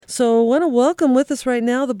So I want to welcome with us right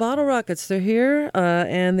now the Bottle Rockets. They're here,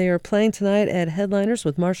 and they are playing tonight at Headliners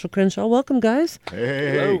with Marshall Crenshaw. Welcome, guys.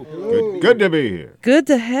 Hey, good to be here. Good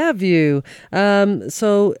to have you.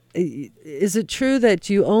 So is it true that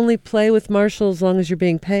you only play with Marshall as long as you're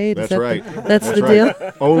being paid? That's right. That's the right.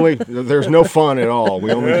 deal? Only, there's no fun at all.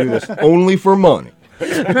 We only do this only for money.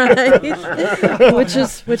 Right. which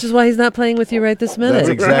is why he's not playing with you right this minute. That's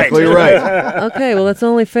exactly right. Okay, well, that's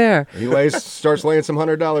only fair. He starts laying some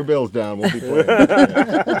 $100 bills down. We'll be playing.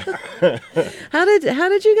 How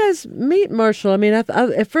did you guys meet Marshall? I mean,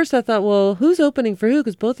 at first I thought, well, who's opening for who?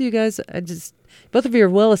 Because both of you guys, both of you are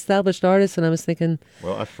well-established artists, and I was thinking.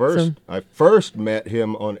 Well, I first met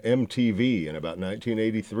him on MTV in about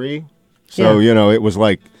 1983. So it was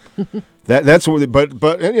like. That's what, but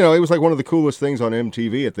it was like one of the coolest things on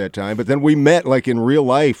MTV at that time. But then we met like in real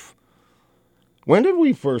life. When did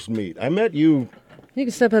we first meet? I met you. You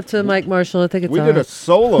can step up to Mike Marshall. I think it's. We did a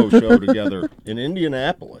solo show together in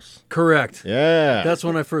Indianapolis. Correct. Yeah. That's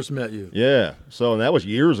when I first met you. Yeah. So that was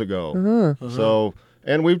years ago. Uh-huh. So.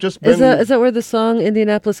 And we've just been... Is that where the song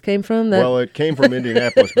Indianapolis came from? Well, it came from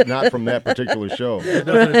Indianapolis, but not from that particular show. It had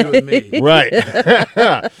nothing to do with me. Right. We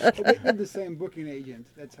had the same booking agent.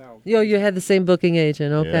 That's how. You had the same booking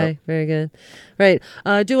agent. Okay, Yep. Very good. Right.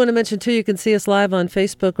 I do want to mention, too, you can see us live on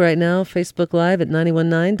Facebook right now, Facebook Live at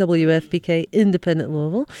 91.9 WFPK Independent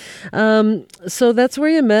Louisville. So that's where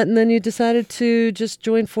you met, and then you decided to just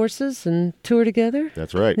join forces and tour together?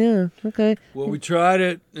 That's right. Yeah, okay. Well, we tried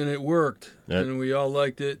it, and it worked. Yep. And we all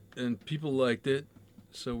liked it, and people liked it.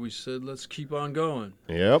 So we said, let's keep on going.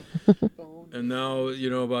 Yep. And now,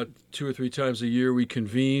 about 2 or 3 times a year we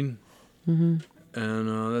convene, and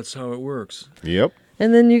that's how it works. Yep.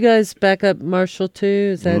 And then you guys back up Marshall, too?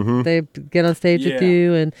 Is that they get on stage with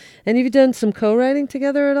you? And you've done some co-writing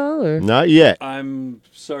together at all? Or? Not yet. I'm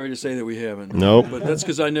sorry to say that we haven't. Nope. But that's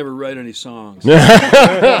because I never write any songs.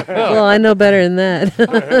 Well, I know better than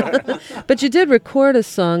that. But you did record a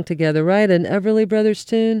song together, right? An Everly Brothers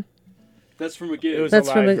tune? That's from a gig. That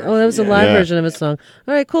was a live version of a song.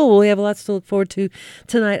 All right, cool. Well, we have lots to look forward to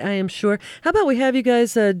tonight, I am sure. How about we have you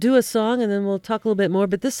guys do a song, and then we'll talk a little bit more.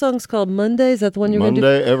 But this song's called Monday. Is that the one you're going to do?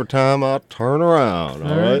 Monday, every time I turn around.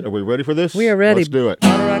 All right. Are we ready for this? We are ready. Let's do it.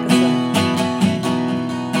 Bottle Rocket song.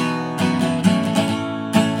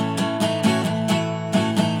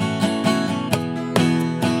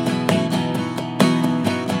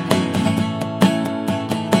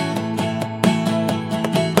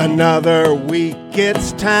 Another week,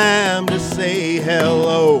 it's time to say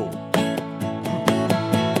hello.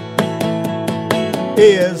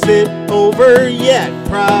 Is it over yet?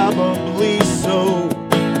 Probably so.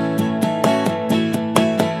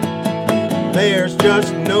 There's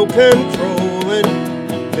just no controlling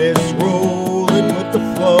this rolling with the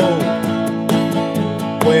flow.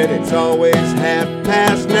 When it's always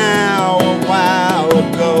 9:30 now, a while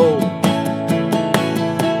ago.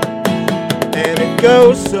 And it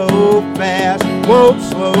goes so fast, won't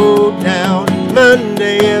slow down.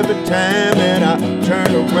 Monday every time that I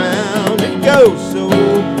turn around. It goes so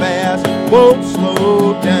fast, won't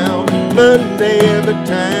slow down. Monday every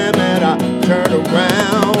time that I turn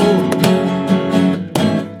around.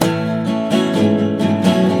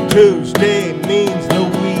 Tuesday means the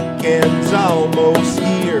weekend's almost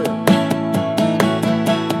here.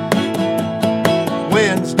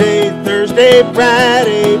 Wednesday, Thursday,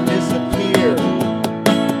 Friday disappear.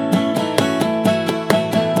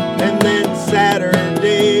 And then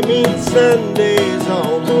Saturday means Sunday's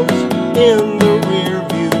almost in the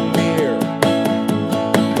rearview mirror.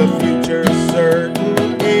 The future's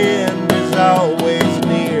certain, end is always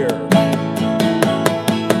near.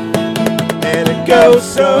 And it goes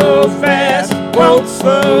so fast, won't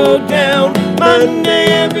slow down.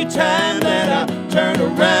 Monday every time that I turn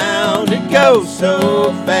around. It goes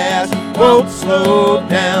so fast, won't slow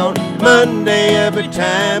down. Monday every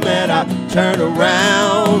time that I turn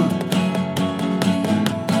around.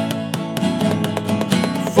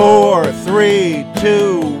 4, 3,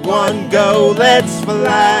 2, 1, go, let's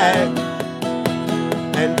fly.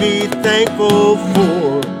 And be thankful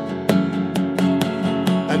for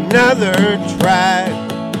another try.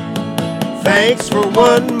 Thanks for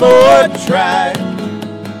one more try.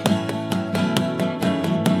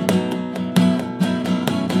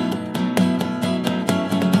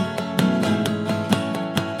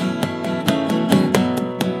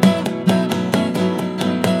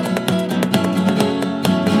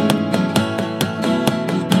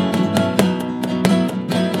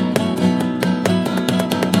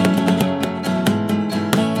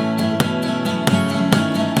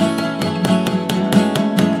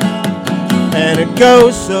 And it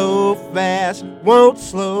goes so fast, won't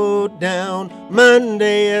slow down.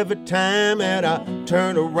 Monday, every time that I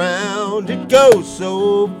turn around, it goes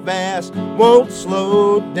so fast, won't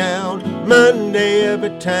slow down. Monday,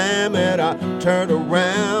 every time that I turn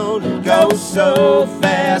around, it goes so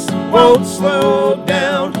fast, won't slow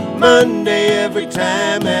down. Monday, every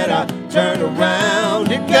time that I turn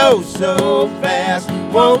around, it goes so fast,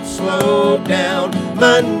 won't slow down.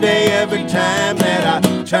 Monday, every time that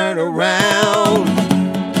I turn around.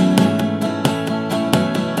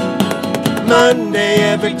 Monday,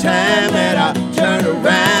 every time that I turn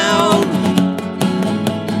around.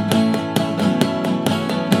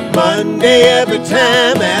 Monday, every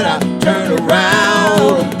time that I turn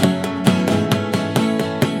around.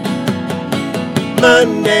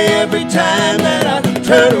 Monday, every time that I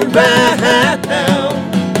turn around.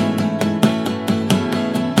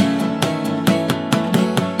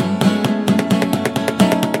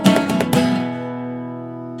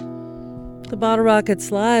 The Bottle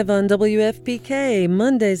Rockets live on WFPK.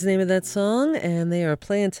 Monday's the name of that song, and they are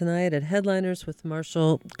playing tonight at Headliners with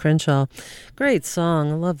Marshall Crenshaw. Great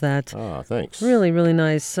song. I love that. Ah, thanks. Really, really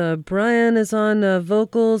nice. Brian is on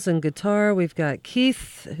vocals and guitar. We've got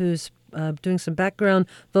Keith, who's doing some background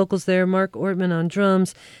vocals there, Mark Ortman on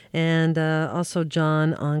drums, and also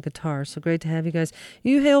John on guitar. So great to have you guys.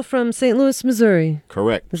 You hail from St. Louis, Missouri.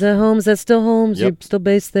 Correct. Is that home? Is that still home? Yep. You're still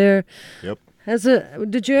based there? Yep.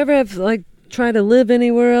 Did you ever have, try to live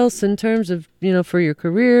anywhere else in terms of, for your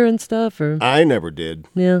career and stuff? Or I never did.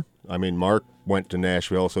 Yeah. I mean, Mark went to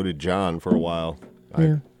Nashville, so did John for a while.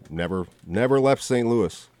 Yeah. I never left St.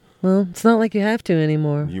 Louis. Well, it's not like you have to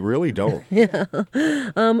anymore. You really don't. Yeah.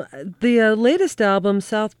 The latest album,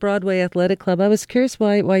 South Broadway Athletic Club, I was curious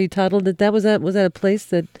why you titled it that. Was that a place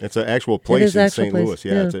that... It's an actual place in St. place. Louis.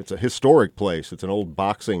 Yeah, it's a historic place. It's an old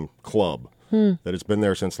boxing club that has been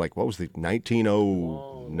there since, what was the 19,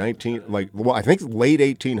 I think late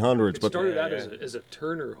 1800s. It started out as a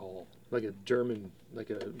Turner Hall, like a German, like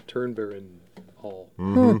a Turnverein Hall.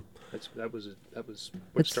 Mm-hmm. That was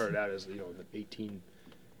what started out as, in the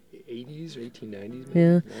 1880s or 1890s, maybe.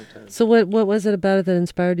 Yeah. Long time. So what was it about it that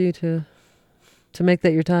inspired you to make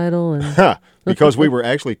that your title? And Because we were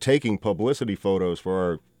actually taking publicity photos for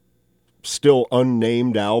our still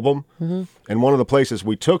unnamed album, and one of the places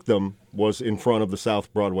we took them was in front of the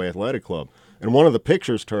South Broadway Athletic Club. And one of the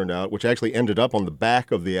pictures turned out, which actually ended up on the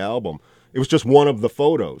back of the album, it was just one of the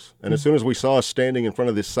photos. And as soon as we saw us standing in front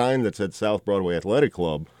of this sign that said South Broadway Athletic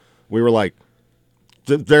Club, we were like,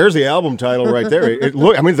 there's the album title right there. The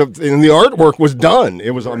artwork was done.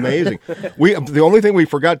 It was amazing. The only thing we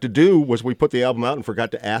forgot to do was we put the album out and forgot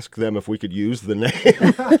to ask them if we could use the name.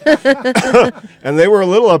 And they were a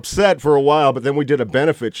little upset for a while, but then we did a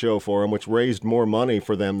benefit show for them, which raised more money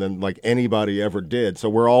for them than anybody ever did. So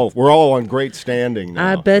we're all on great standing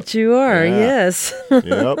now. I bet you are. Yeah. Yes.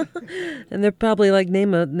 Yep. And they're probably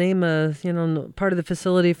name a part of the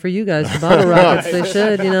facility for you guys, the Bottle Rockets. They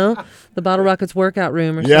should, the Bottle Rockets workout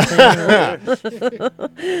room or something. Yeah.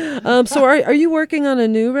 So are you working on a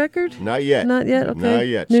new record? Not yet. Not yet? Okay. Not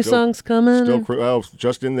yet. New songs coming? Still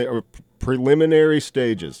just in the preliminary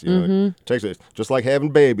stages. It takes it. Just like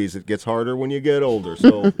having babies, it gets harder when you get older.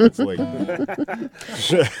 So it's like...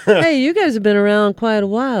 Hey, you guys have been around quite a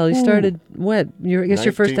while. You started, what?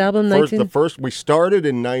 Your first album, 19? We started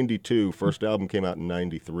in 92. First album came out in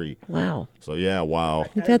 93. Wow. So, yeah, wow.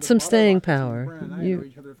 You've had some staying power. Brad and I know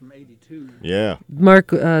each other from 82. Yeah.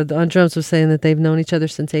 Mark on drums was saying that they've known each other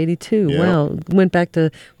since 82. Yeah. Wow. Went back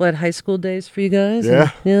to, high school days for you guys?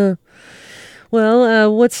 Yeah. Yeah.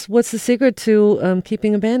 Well, what's the secret to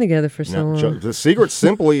keeping a band together for so long? The secret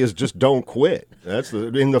simply is just don't quit. That's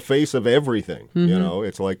in the face of everything.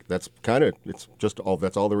 It's like that's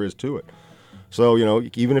all there is to it. So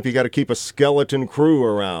even if you got to keep a skeleton crew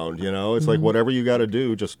around, it's like whatever you got to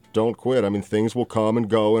do, just don't quit. I mean, things will come and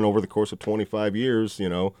go, and over the course of 25 years,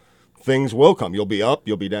 things will come. You'll be up,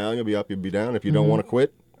 you'll be down, you'll be up, you'll be down. If you don't want to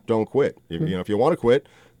quit, don't quit. If you want to quit,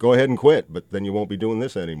 go ahead and quit, but then you won't be doing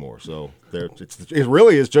this anymore. So it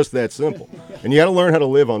really is just that simple. And you got to learn how to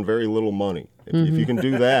live on very little money. If you can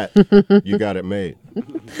do that, you got it made.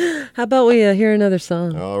 How about we hear another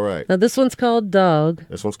song? All right. Now, this one's called Dog.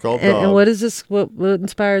 This one's called Dog. And what is this? What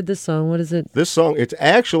inspired this song? What is it? This song, it's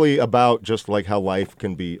actually about just like how life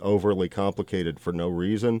can be overly complicated for no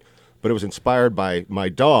reason. But it was inspired by my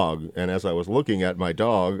dog, and as I was looking at my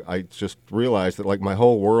dog, I just realized that my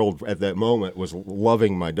whole world at that moment was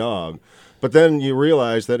loving my dog. But then you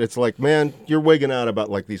realize that it's like, man, you're wigging out about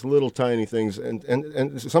these little tiny things,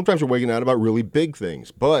 and sometimes you're wigging out about really big things.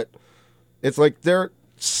 But it's like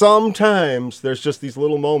sometimes there's just these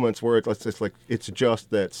little moments where it's just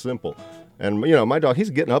that simple. And you know, my dog, he's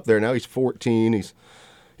getting up there now. He's 14.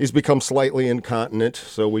 He's become slightly incontinent,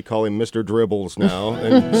 so we call him Mr. Dribbles now.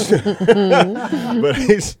 But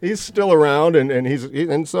he's still around,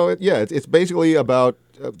 and so it's basically about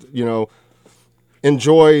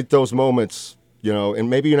enjoy those moments, and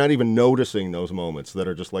maybe you're not even noticing those moments that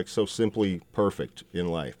are just like so simply perfect in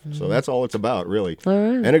life. So that's all it's about, really. All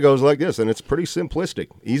right. And it goes like this, and it's pretty simplistic,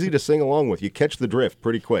 easy to sing along with. You catch the drift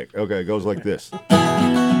pretty quick. Okay, it goes like this.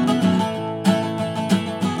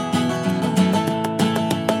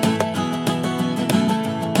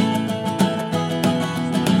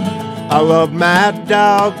 I love my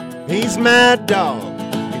dog, he's my dog.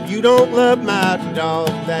 If you don't love my dog,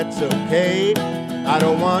 that's okay. I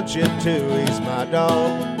don't want you to, he's my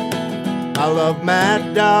dog. I love my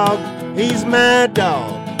dog, he's my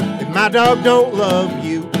dog. If my dog don't love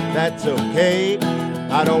you, that's okay.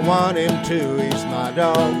 I don't want him to, he's my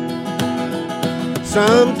dog.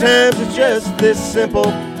 Sometimes it's just this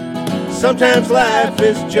simple. Sometimes life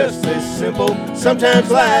is just this simple.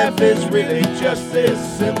 Sometimes life is really just this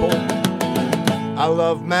simple. I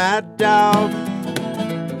love my dog.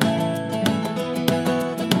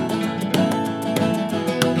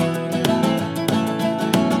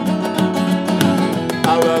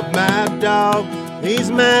 I love my dog,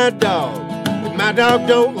 he's my dog. If my dog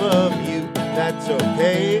don't love you, that's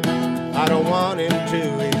okay. I don't want him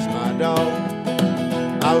to, he's my dog.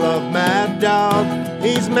 I love my dog,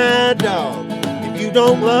 he's my dog. If you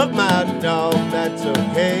don't love my dog, that's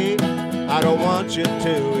okay. I don't want you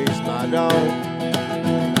to, he's my dog.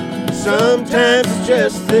 Sometimes it's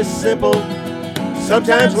just this simple.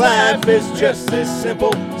 Sometimes life is just this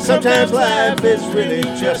simple. Sometimes life is really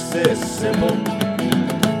just this simple.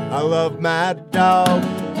 I love my dog.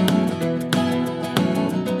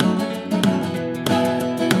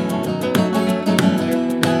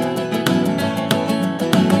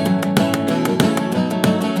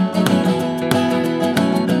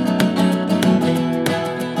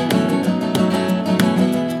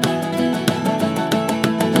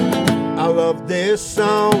 This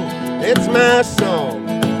song, it's my song.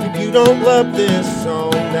 If you don't love this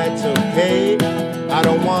song, that's okay. I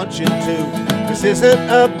don't want you to. This isn't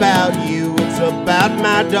about you, it's about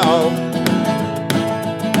my dog.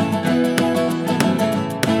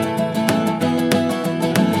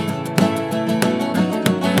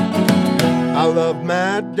 I love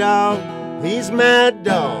my dog, he's my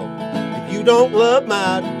dog. If you don't love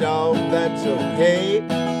my dog, that's okay.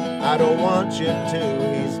 I don't want you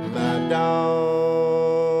to, he's my dog.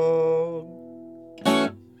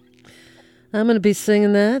 I'm going to be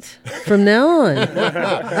singing that from now on.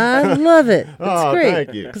 I love it. It's great.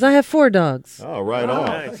 Thank you. Because I have 4 dogs. Oh, right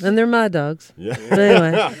on. And they're my dogs. Yeah. But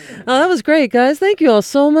anyway. Oh, that was great, guys. Thank you all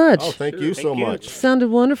so much. Oh, thank you so much. Sounded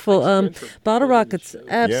wonderful. Bottle Rockets,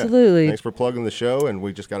 absolutely. Yeah. Thanks for plugging the show, and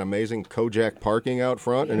we just got amazing Kojak parking out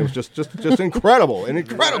front, and it was just incredible, an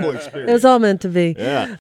incredible experience. It was all meant to be. Yeah.